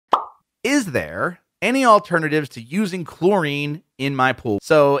Is there any alternatives to using chlorine in my pool?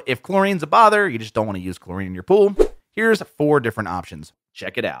 So if chlorine's a bother, you just don't want to use chlorine in your pool, here's 4 different options.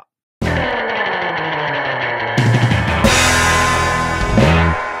 Check it out.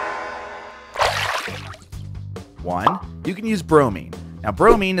 1, you can use bromine. Now,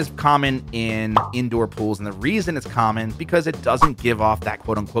 bromine is common in indoor pools, and the reason it's common because it doesn't give off that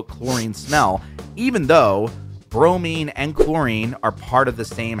quote-unquote chlorine smell, even though bromine and chlorine are part of the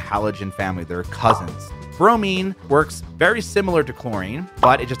same halogen family. They're cousins. Bromine works very similar to chlorine,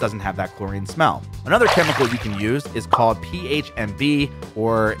 but it just doesn't have that chlorine smell. Another chemical you can use is called PHMB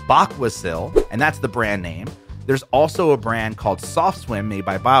or Baquacil, and that's the brand name. There's also a brand called Soft Swim made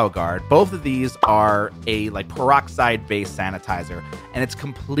by BioGuard. Both of these are a peroxide-based sanitizer, and it's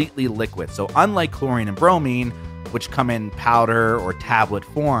completely liquid. So unlike chlorine and bromine, which come in powder or tablet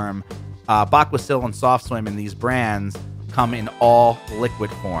form, Baquacil and Soft Swim in these brands come in all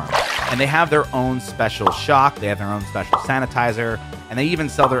liquid form. And they have their own special shock, they have their own special sanitizer, and they even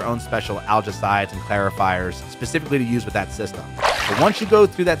sell their own special algicides and clarifiers specifically to use with that system. But once you go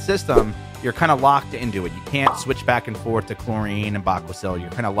through that system, you're kind of locked into it. You can't switch back and forth to chlorine and Baquacil.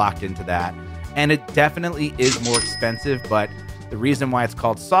 You're kind of locked into that. And it definitely is more expensive, but the reason why it's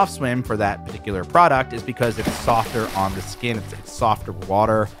called Soft Swim for that particular product is because it's softer on the skin. It's softer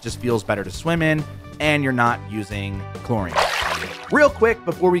water, just feels better to swim in, and you're not using chlorine. Real quick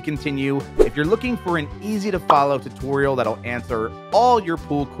before we continue, if you're looking for an easy to follow tutorial that'll answer all your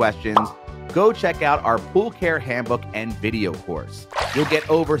pool questions, go check out our Pool Care Handbook and video course. You'll get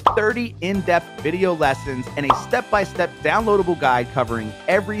over 30 in-depth video lessons and a step-by-step downloadable guide covering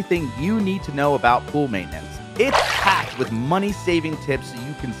everything you need to know about pool maintenance. It's packed with money-saving tips so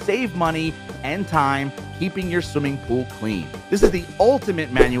you can save money and time keeping your swimming pool clean. This is the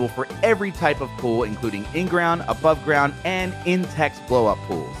ultimate manual for every type of pool, including in-ground, above-ground, and in-text blow-up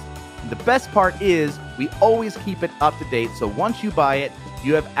pools. And the best part is we always keep it up to date, so once you buy it,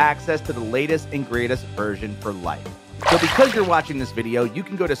 you have access to the latest and greatest version for life. So because you're watching this video, you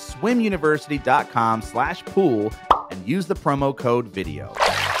can go to swimuniversity.com/pool and use the promo code VIDEO.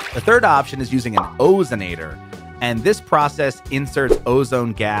 The third option is using an ozonator, and this process inserts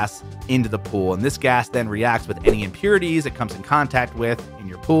ozone gas into the pool, and this gas then reacts with any impurities it comes in contact with in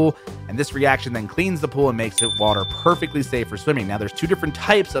your pool, and this reaction then cleans the pool and makes it water perfectly safe for swimming. Now, there's 2 different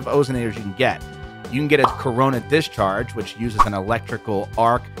types of ozonators you can get. You can get a corona discharge, which uses an electrical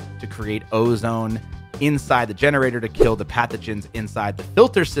arc to create ozone inside the generator to kill the pathogens inside the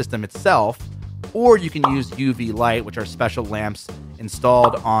filter system itself, or you can use UV light, which are special lamps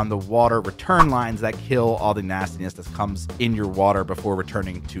installed on the water return lines that kill all the nastiness that comes in your water before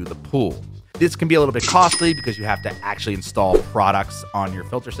returning to the pool. This can be a little bit costly because you have to actually install products on your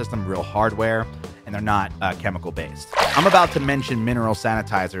filter system, real hardware, and they're not chemical based. I'm about to mention mineral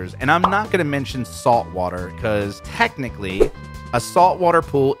sanitizers, and I'm not going to mention salt water because technically a saltwater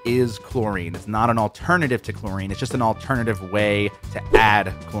pool is chlorine. It's not an alternative to chlorine. It's just an alternative way to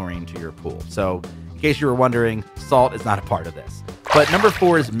add chlorine to your pool. So in case you were wondering, salt is not a part of this. But number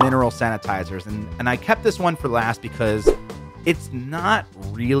 4 is mineral sanitizers. And I kept this one for last because it's not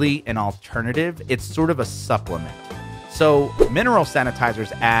really an alternative. It's sort of a supplement. So mineral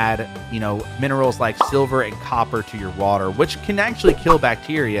sanitizers add, minerals like silver and copper to your water, which can actually kill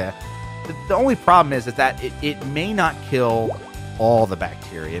bacteria. The only problem is that it may not kill all the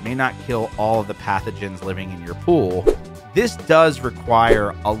bacteria. It may not kill all of the pathogens living in your pool. This does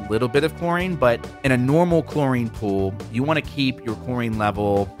require a little bit of chlorine, but in a normal chlorine pool, you want to keep your chlorine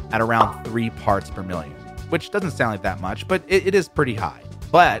level at around 3 parts per million, which doesn't sound like that much, but it is pretty high.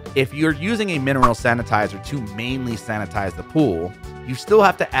 But if you're using a mineral sanitizer to mainly sanitize the pool, you still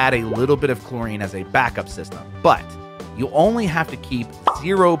have to add a little bit of chlorine as a backup system, but you only have to keep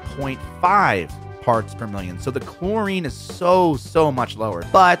 0.5 parts per million. So the chlorine is so much lower.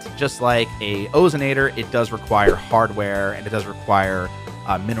 But just like a ozonator, it does require hardware and it does require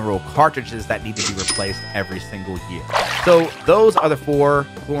mineral cartridges that need to be replaced every single year. So those are the 4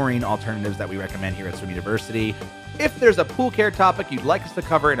 chlorine alternatives that we recommend here at Swim University. If there's a pool care topic you'd like us to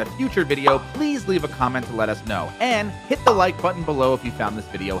cover in a future video, please leave a comment to let us know. And hit the like button below if you found this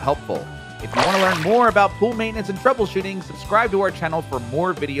video helpful. If you want to learn more about pool maintenance and troubleshooting, subscribe to our channel for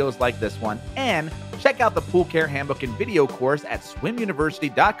more videos like this one, and check out the Pool Care Handbook and video course at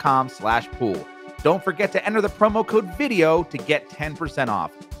swimuniversity.com/pool. Don't forget to enter the promo code VIDEO to get 10%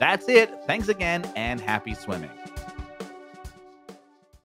 off. That's it. Thanks again, and happy swimming.